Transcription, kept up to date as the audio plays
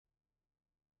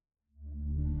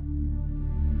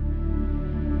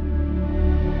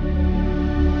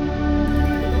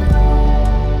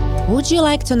Would you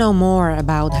like to know more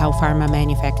about how pharma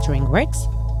manufacturing works?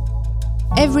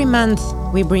 Every month,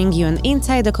 we bring you an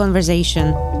insider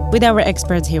conversation with our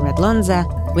experts here at Lonza,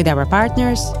 with our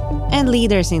partners, and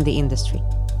leaders in the industry.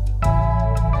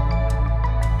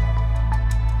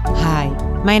 Hi,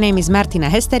 my name is Martina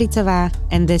Hestericová,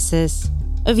 and this is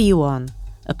A View On,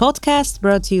 a podcast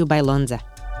brought to you by Lonza.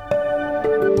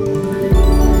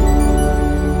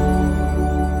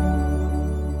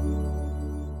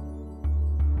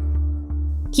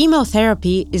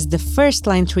 Chemotherapy is the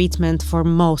first-line treatment for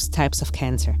most types of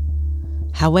cancer.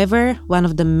 However, one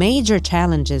of the major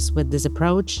challenges with this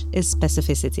approach is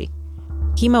specificity.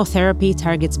 Chemotherapy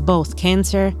targets both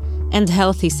cancer and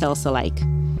healthy cells alike,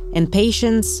 and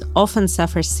patients often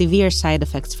suffer severe side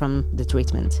effects from the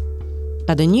treatment.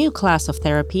 But a new class of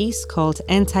therapies called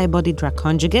Antibody-drug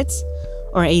Conjugates,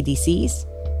 or ADCs,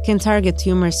 can target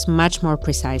tumors much more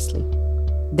precisely.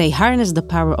 They harness the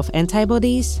power of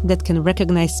antibodies that can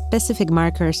recognize specific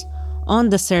markers on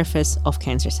the surface of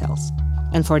cancer cells.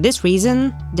 And for this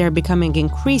reason, they're becoming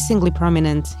increasingly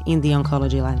prominent in the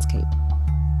oncology landscape.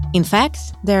 In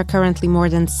fact, there are currently more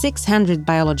than 600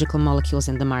 biological molecules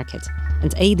in the market,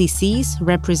 and ADCs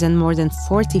represent more than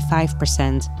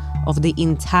 45% of the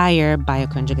entire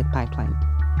bioconjugate pipeline.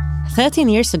 13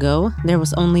 years ago, there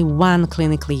was only one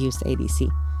clinically used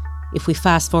ADC. If we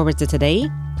fast forward to today,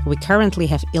 we currently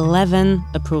have 11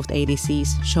 approved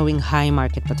ADCs showing high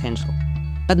market potential.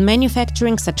 But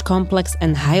manufacturing such complex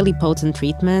and highly potent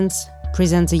treatments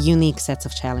presents a unique set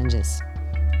of challenges.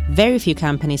 Very few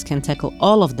companies can tackle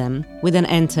all of them with an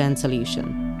end-to-end solution.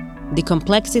 The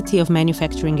complexity of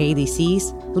manufacturing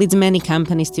ADCs leads many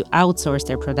companies to outsource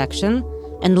their production,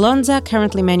 and Lonza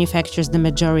currently manufactures the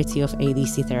majority of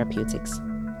ADC therapeutics.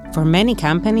 For many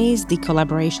companies, the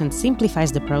collaboration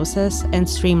simplifies the process and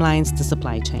streamlines the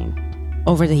supply chain.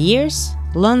 Over the years,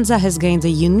 Lonza has gained a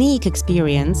unique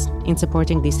experience in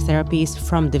supporting these therapies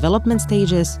from development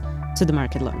stages to the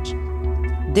market launch.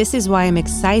 This is why I'm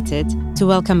excited to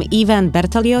welcome Iwan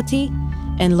Betholjotti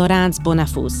and Lawrence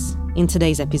Bonnafoux in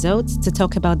today's episode to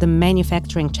talk about the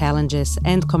manufacturing challenges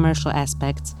and commercial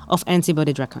aspects of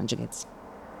antibody-drug conjugates.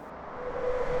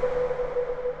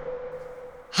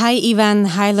 Hi, Iwan.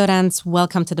 Hi, Laurence.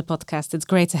 Welcome to the podcast. It's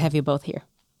great to have you both here.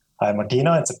 Hi,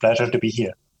 Martina. It's a pleasure to be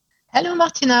here. Hello,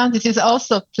 Martina. This is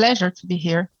also a pleasure to be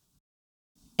here.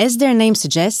 As their name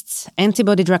suggests,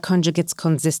 antibody-drug conjugates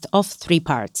consist of three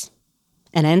parts: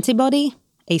 an antibody,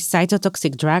 a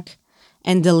cytotoxic drug,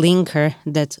 and the linker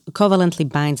that covalently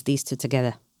binds these two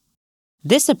together.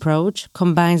 This approach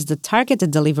combines the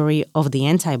targeted delivery of the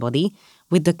antibody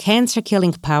with the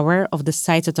cancer-killing power of the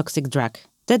cytotoxic drug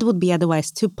that would be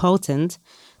otherwise too potent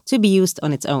to be used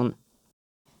on its own.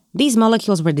 These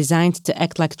molecules were designed to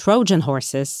act like Trojan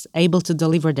horses, able to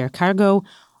deliver their cargo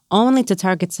only to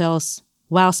target cells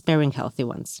while sparing healthy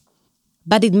ones.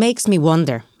 But it makes me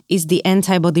wonder, is the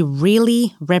antibody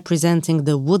really representing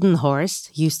the wooden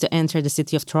horse used to enter the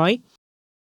city of Troy?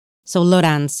 So,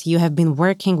 Laurence, you have been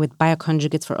working with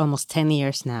BioConjugates for almost 10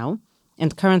 years now,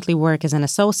 and currently work as an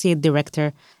associate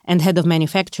director and head of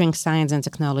manufacturing science and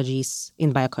technologies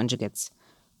in BioConjugates.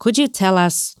 Could you tell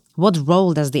us what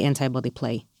role does the antibody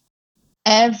play?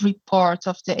 Every part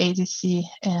of the ADC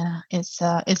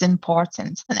is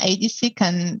important. An ADC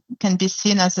can be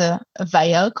seen as a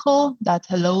vehicle that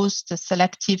allows the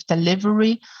selective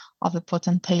delivery of a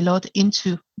potent payload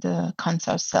into the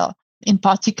cancer cell. In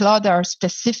particular, there are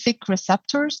specific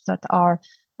receptors that are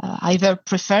either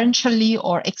preferentially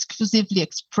or exclusively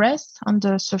expressed on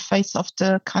the surface of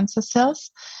the cancer cells.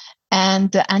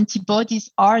 And the antibodies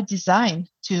are designed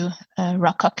to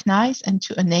recognize and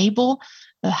to enable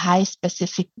a high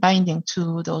specific binding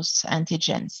to those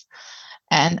antigens.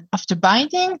 And after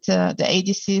binding, the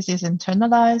ADCs is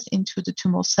internalized into the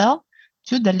tumor cell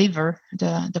to deliver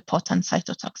the potent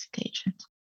cytotoxic agent.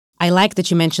 I like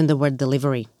that you mentioned the word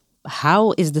delivery.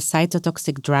 How is the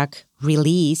cytotoxic drug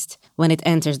released when it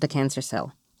enters the cancer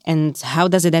cell? And how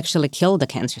does it actually kill the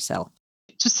cancer cell?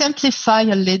 To simplify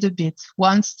a little bit,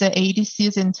 once the ADC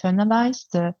is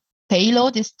internalized, the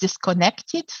payload is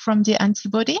disconnected from the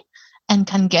antibody and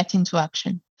can get into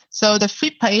action. So the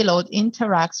free payload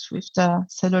interacts with the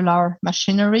cellular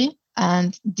machinery,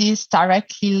 and this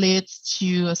directly leads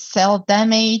to cell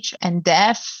damage and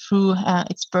death through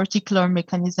its particular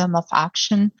mechanism of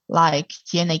action, like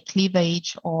DNA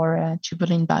cleavage or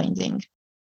tubulin binding.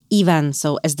 Iwan,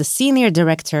 so as the Senior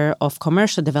Director of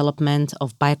Commercial Development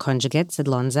of BioConjugates at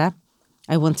Lonza,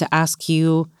 I want to ask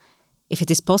you if it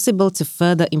is possible to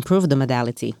further improve the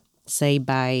modality, say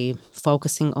by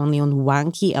focusing only on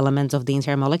one key element of the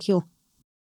entire molecule.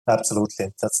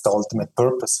 Absolutely. That's the ultimate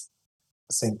purpose.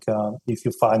 I think if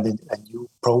you find a new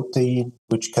protein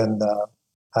which can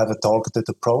have a targeted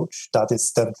approach, that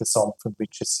is definitely something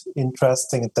which is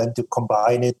interesting. And then to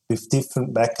combine it with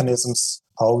different mechanisms,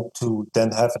 how to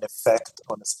then have an effect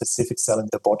on a specific cell in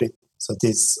the body. So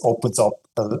this opens up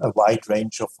a wide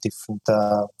range of different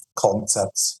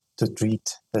concepts to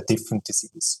treat a different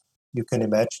disease. You can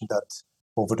imagine that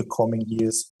over the coming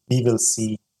years, we will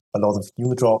see a lot of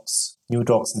new drugs in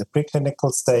the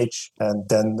preclinical stage, and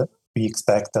then we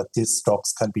expect that these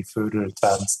drugs can be further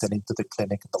advanced and into the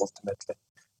clinic and ultimately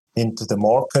into the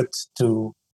market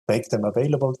to make them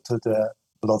available to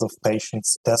a lot of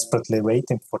patients desperately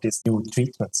waiting for these new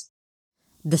treatments.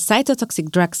 The cytotoxic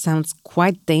drug sounds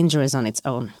quite dangerous on its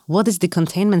own. What is the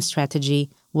containment strategy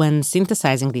when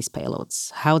synthesizing these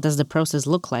payloads? How does the process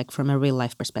look like from a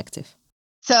real-life perspective?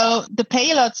 So the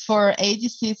payloads for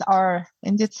ADCs are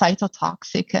indeed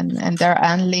cytotoxic, and their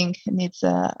handling needs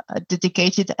a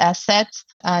dedicated asset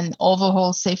and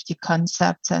overall safety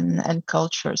concept and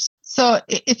cultures. So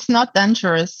it's not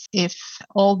dangerous if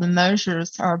all the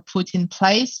measures are put in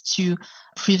place to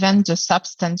prevent the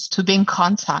substance to be in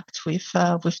contact with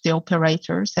the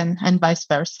operators and vice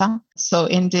versa. So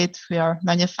indeed, we are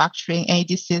manufacturing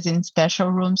ADCs in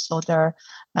special rooms, so there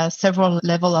are several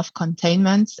levels of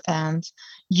containment, and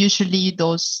usually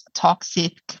those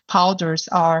toxic powders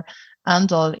are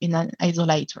handled in an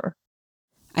isolator.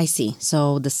 I see.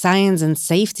 So the science and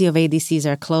safety of ADCs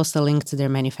are closely linked to their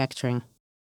manufacturing.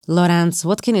 Laurence,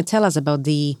 what can you tell us about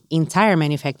the entire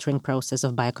manufacturing process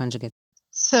of BioConjugates?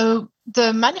 So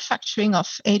the manufacturing of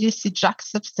ADC drug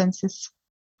substance is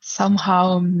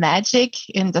somehow magic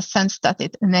in the sense that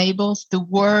it enables the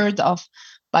world of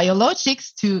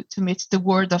biologics to meet the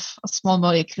world of small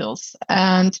molecules.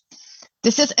 And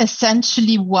this is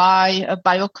essentially why a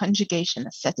bioconjugation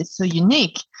asset is so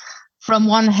unique. From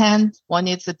one hand, one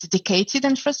needs a dedicated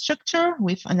infrastructure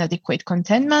with an adequate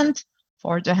containment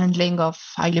for the handling of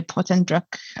highly potent drug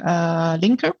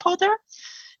linker powder.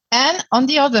 And on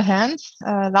the other hand,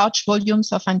 large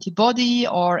volumes of antibody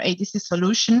or ADC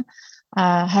solution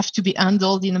have to be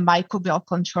handled in a microbial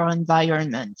control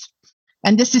environment.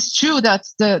 And this is true that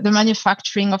the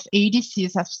manufacturing of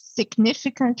ADCs have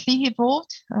significantly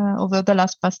evolved over the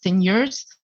past 10 years.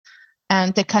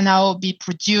 And they can now be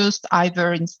produced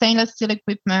either in stainless steel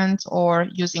equipment or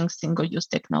using single-use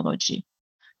technology.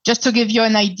 Just to give you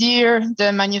an idea,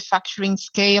 the manufacturing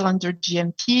scale under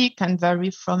GMP can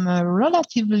vary from a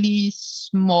relatively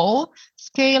small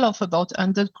scale of about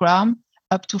 100 grams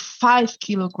up to 5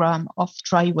 kilograms of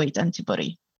dry weight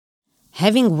antibody.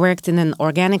 Having worked in an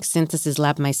organic synthesis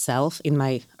lab myself in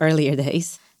my earlier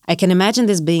days, I can imagine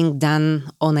this being done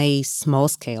on a small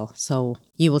scale. So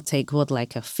you will take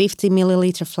like a 50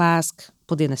 milliliter flask,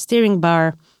 put in a stirring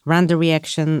bar, run the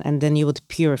reaction, and then you would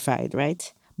purify it,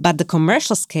 right? But the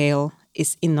commercial scale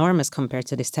is enormous compared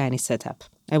to this tiny setup.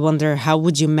 I wonder, how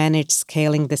would you manage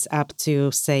scaling this up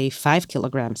to, say, 5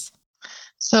 kilograms?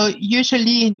 So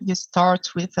usually you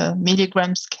start with a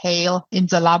milligram scale in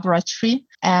the laboratory,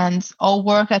 and our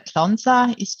work at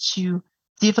Lonza is to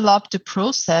develop the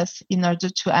process in order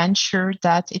to ensure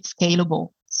that it's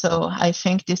scalable. So I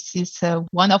think this is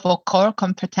one of our core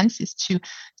competencies to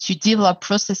develop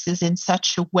processes in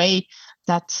such a way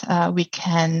that we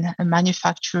can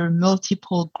manufacture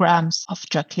multiple grams of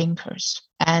drug linkers.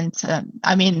 And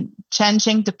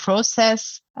changing the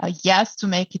process, yes, to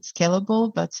make it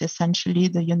scalable, but essentially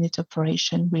the unit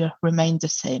operation will remain the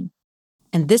same.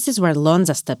 And this is where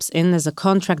Lonza steps in as a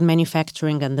contract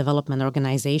manufacturing and development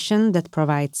organization that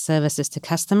provides services to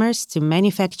customers to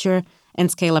manufacture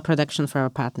and scale up production for our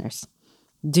partners.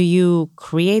 Do you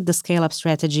create the scale-up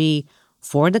strategy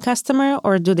for the customer,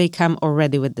 or do they come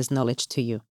already with this knowledge to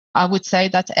you? I would say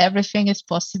that everything is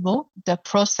possible. The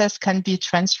process can be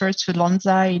transferred to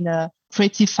Lonza in a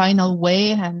pretty final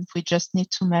way, and we just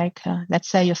need to make, let's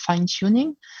say, a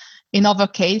fine-tuning. In other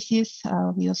cases,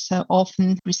 we also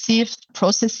often receive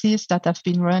processes that have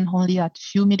been run only at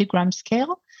few milligram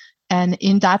scale. And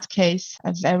in that case,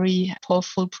 a very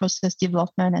powerful process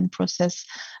development and process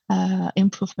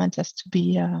improvement has to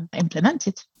be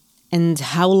implemented. And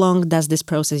how long does this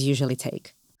process usually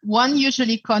take? One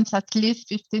usually counts at least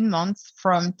 15 months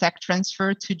from tech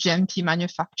transfer to GMP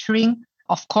manufacturing.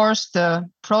 Of course, the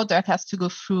product has to go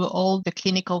through all the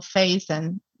clinical phase,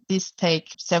 and this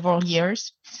takes several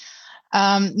years.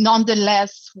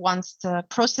 Nonetheless, once the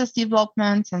process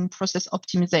development and process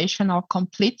optimization are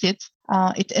completed,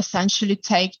 it essentially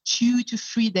takes 2 to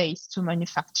 3 days to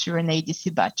manufacture an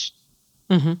ADC batch.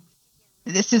 Mm-hmm.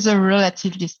 This is a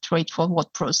relatively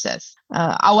straightforward process.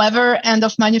 However, end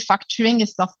of manufacturing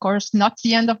is, of course, not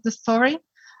the end of the story.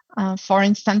 For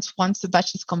instance, once the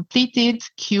batch is completed,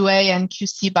 QA and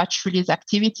QC batch release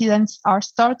activities are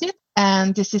started,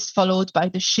 and this is followed by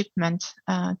the shipment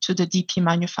to the DP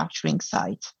manufacturing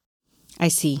site. I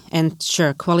see. And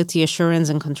sure, quality assurance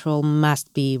and control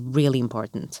must be really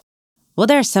important.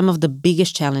 What are some of the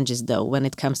biggest challenges, though, when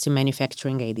it comes to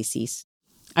manufacturing ADCs?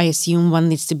 I assume one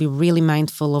needs to be really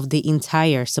mindful of the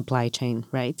entire supply chain,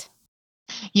 right?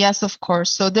 Yes, of course.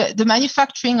 So the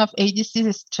manufacturing of ADCs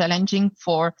is challenging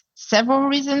for several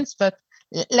reasons, but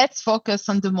let's focus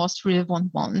on the most relevant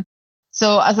one.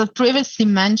 So as I previously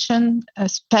mentioned, a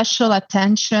special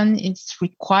attention is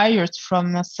required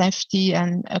from a safety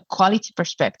and a quality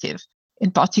perspective.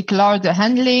 In particular, the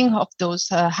handling of those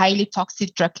highly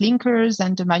toxic drug linkers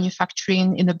and the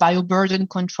manufacturing in a bioburden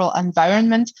control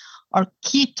environment are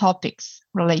key topics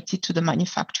related to the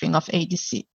manufacturing of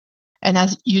ADC. And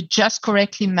as you just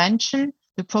correctly mentioned,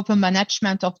 the proper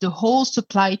management of the whole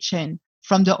supply chain,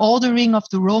 from the ordering of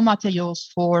the raw materials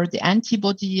for the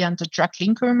antibody and the drug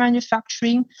linker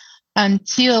manufacturing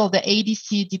until the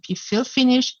ADC DP fill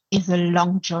finish, is a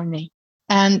long journey.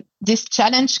 And this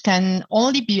challenge can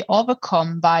only be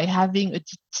overcome by having a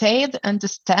detailed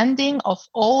understanding of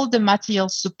all the material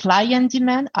supply and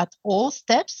demand at all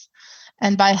steps,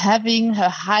 and by having a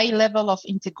high level of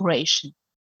integration.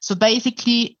 So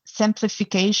basically,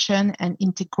 simplification and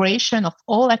integration of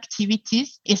all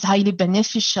activities is highly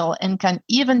beneficial and can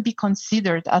even be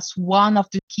considered as one of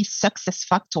the key success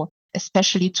factors,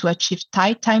 especially to achieve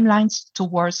tight timelines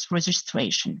towards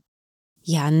registration.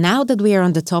 Yeah, now that we are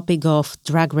on the topic of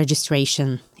drug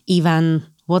registration, Iwan,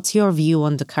 what's your view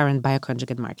on the current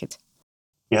bioconjugate market?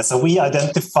 Yeah, so we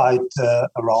identified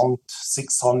around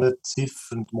 600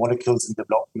 different molecules in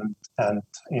development and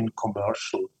in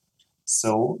commercial.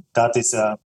 So that is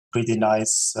a pretty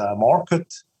nice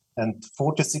market, and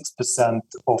 46%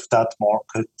 of that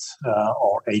market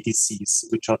are ADCs,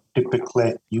 which are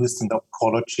typically used in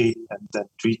oncology and then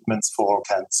treatments for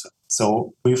cancer.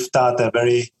 So with that, a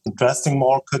very interesting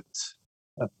market,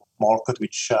 a market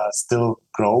which still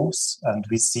grows, and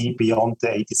we see beyond the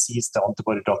ADCs, the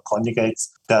antibody-drug conjugates,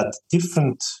 that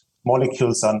different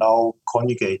molecules are now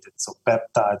conjugated. So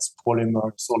peptides,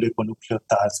 polymers,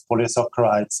 oligonucleotides,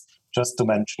 polysaccharides, just to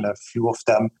mention a few of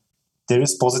them. There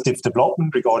is positive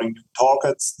development regarding new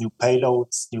targets, new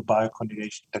payloads, new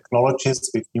bioconjugation technologies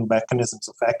with new mechanisms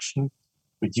of action,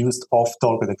 reduced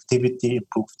off-target activity,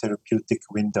 improved therapeutic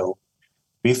window.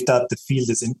 With that, the field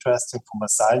is interesting from a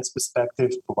science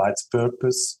perspective, provides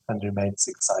purpose, and remains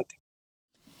exciting.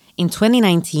 In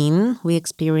 2019, we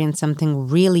experienced something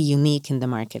really unique in the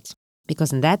market,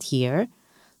 because in that year,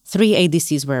 3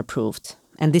 ADCs were approved.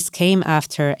 And this came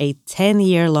after a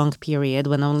 10-year-long period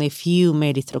when only a few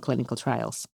made it through clinical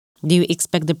trials. Do you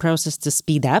expect the process to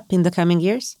speed up in the coming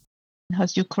years?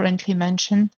 As you currently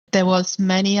mentioned, there was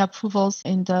many approvals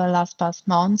in the past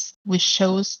months, which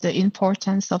shows the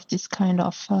importance of this kind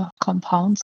of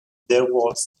compounds. There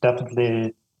was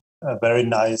definitely a very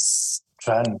nice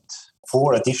trend.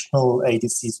 4 additional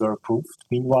ADCs were approved.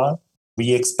 Meanwhile,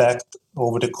 we expect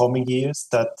over the coming years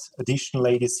that additional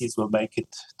ADCs will make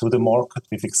it to the market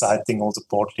with exciting, also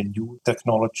partly new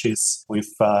technologies with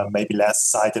maybe less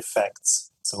side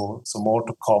effects. So more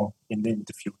to come in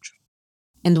the future.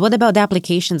 And what about the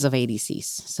applications of ADCs?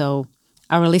 So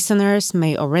our listeners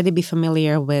may already be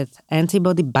familiar with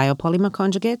antibody biopolymer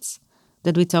conjugates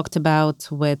that we talked about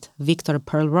with Victor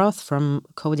Perlroth from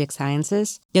Kodiak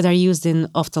Sciences that are used in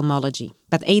ophthalmology.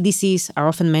 But ADCs are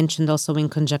often mentioned also in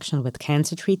conjunction with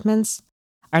cancer treatments.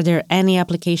 Are there any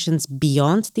applications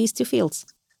beyond these 2 fields?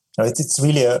 No, it's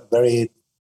really a very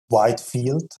wide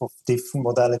field of different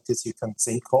modalities you can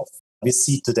think of. We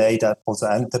see today that also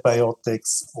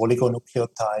antibiotics,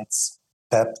 oligonucleotides,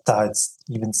 peptides,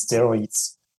 even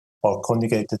steroids are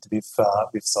conjugated with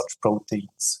such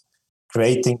proteins,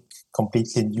 creating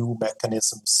completely new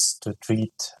mechanisms to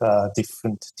treat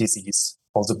different disease,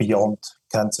 also beyond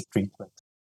cancer treatment.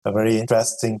 A very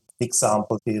interesting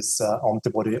example is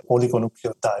antibody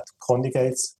oligonucleotide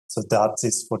conjugates. So that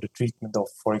is for the treatment of,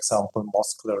 for example,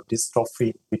 muscular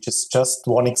dystrophy, which is just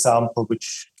one example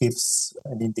which gives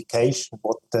an indication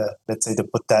what the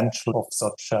potential of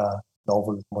such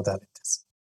novel modalities.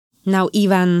 Now,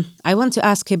 Iwan, I want to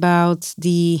ask about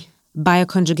the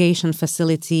bioconjugation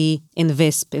facility in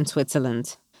Visp in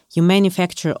Switzerland. You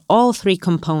manufacture all 3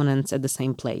 components at the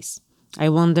same place. I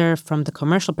wonder, from the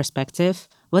commercial perspective,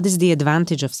 what is the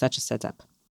advantage of such a setup?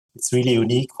 It's really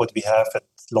unique what we have at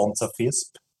Lonza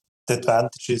Visp. The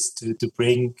advantage is to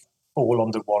bring all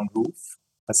under one roof.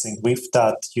 I think with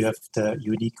that, you have the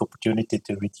unique opportunity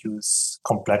to reduce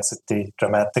complexity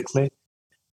dramatically.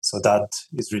 So that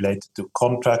is related to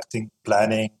contracting,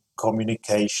 planning,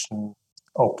 communication,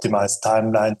 optimized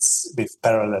timelines with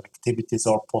parallel activities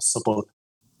are possible.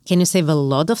 Can you save a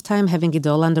lot of time having it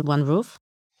all under one roof?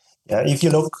 Yeah, if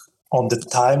you look on the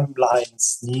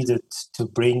timelines needed to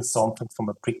bring something from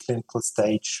a preclinical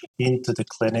stage into the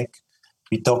clinic,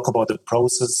 we talk about a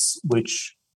process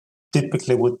which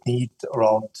typically would need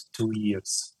around 2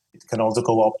 years. It can also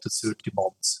go up to 30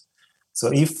 months. So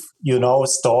if you now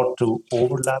start to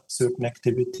overlap certain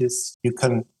activities, you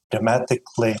can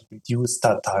dramatically reduce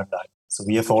that timeline. So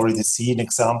we have already seen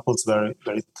examples where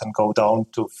it can go down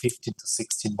to 15 to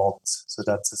 16 months. So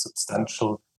that's a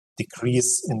substantial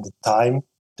decrease in the time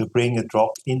to bring a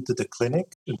drug into the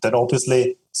clinic. And then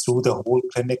obviously through the whole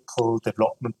clinical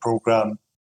development program,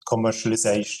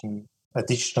 commercialization,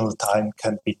 additional time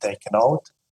can be taken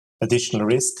out, additional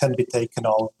risk can be taken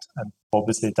out, and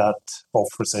obviously that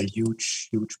offers a huge,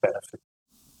 huge benefit.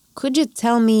 Could you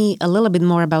tell me a little bit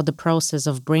more about the process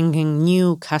of bringing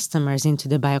new customers into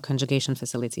the bioconjugation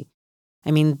facility?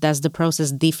 I mean, does the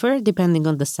process differ depending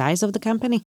on the size of the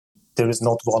company? There is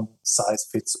not one size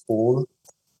fits all.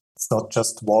 It's not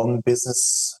just one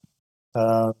business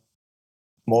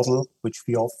model which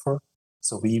we offer.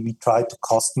 So we try to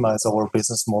customize our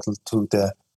business model to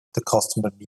the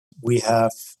customer need. We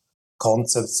have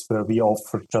concepts where we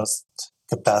offer just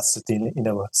capacity in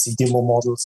our CDMO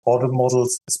models. Other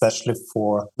models, especially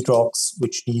for drugs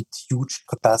which need huge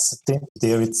capacity,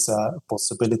 there it's a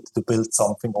possibility to build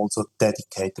something also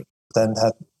dedicated. Then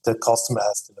the customer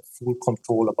has a full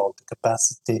control about the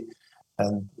capacity,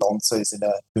 and Lonza is in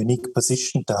a unique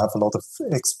position to have a lot of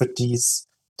expertise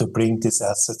to bring these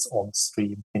assets on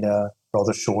stream in a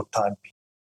rather short time.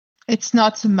 It's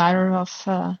not a matter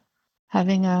of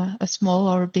having a small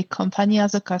or a big company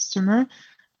as a customer.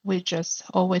 We just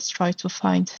always try to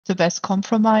find the best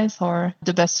compromise or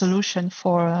the best solution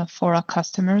for our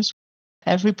customers.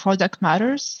 Every product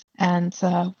matters, and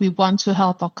we want to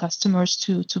help our customers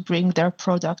to bring their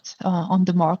product on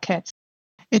the market.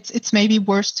 It's maybe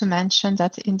worth to mention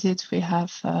that indeed we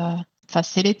have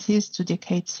facilities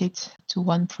dedicated to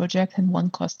one project and one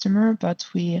customer, but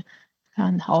we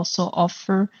can also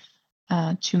offer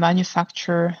to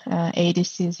manufacture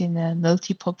ADCs in a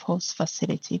multi-purpose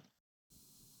facility.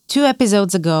 2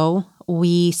 episodes ago,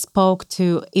 we spoke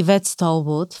to Iwan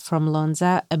Betholjotti from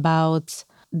Lonza about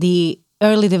the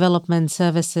early development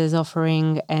services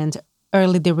offering and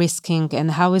early de-risking,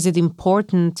 and how is it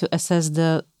important to assess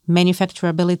the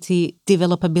manufacturability,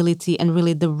 developability, and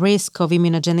really the risk of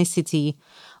immunogenicity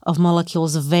of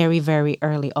molecules very, very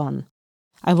early on.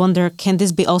 I wonder, can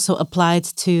this be also applied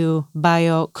to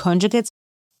BioConjugates?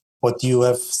 What you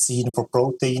have seen for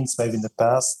proteins maybe in the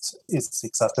past is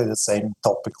exactly the same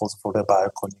topic also for the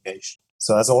bioconjugation.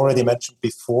 So as already mentioned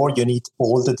before, you need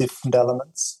all the different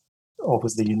elements.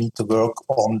 Obviously, you need to work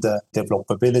on the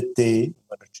developability,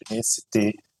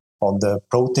 immunogenicity, on the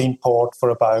protein part for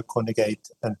a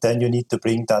bioconjugate, and then you need to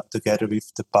bring that together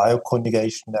with the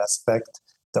bioconjugation aspect,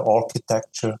 the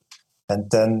architecture,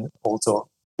 and then also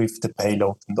with the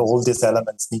payload. And all these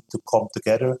elements need to come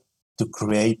together to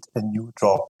create a new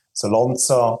drug. So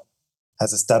Lonza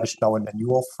has established now a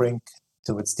new offering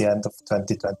towards the end of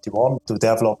 2021 to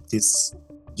develop these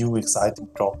new exciting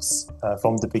drugs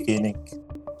from the beginning.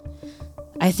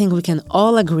 I think we can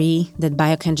all agree that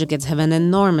bioconjugates have an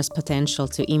enormous potential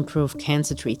to improve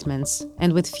cancer treatments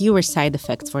and with fewer side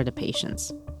effects for the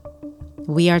patients.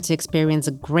 We are to experience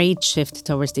a great shift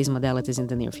towards these modalities in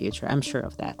the near future, I'm sure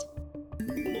of that.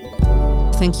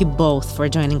 Thank you both for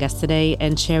joining us today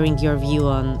and sharing your view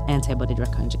on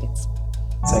antibody-drug conjugates.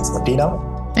 Thanks,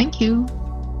 Martina. Thank you.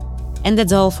 And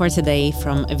that's all for today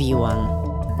from View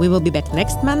On. We will be back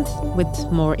next month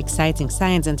with more exciting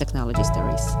science and technology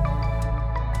stories.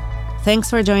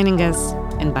 Thanks for joining us,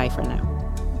 and bye for now.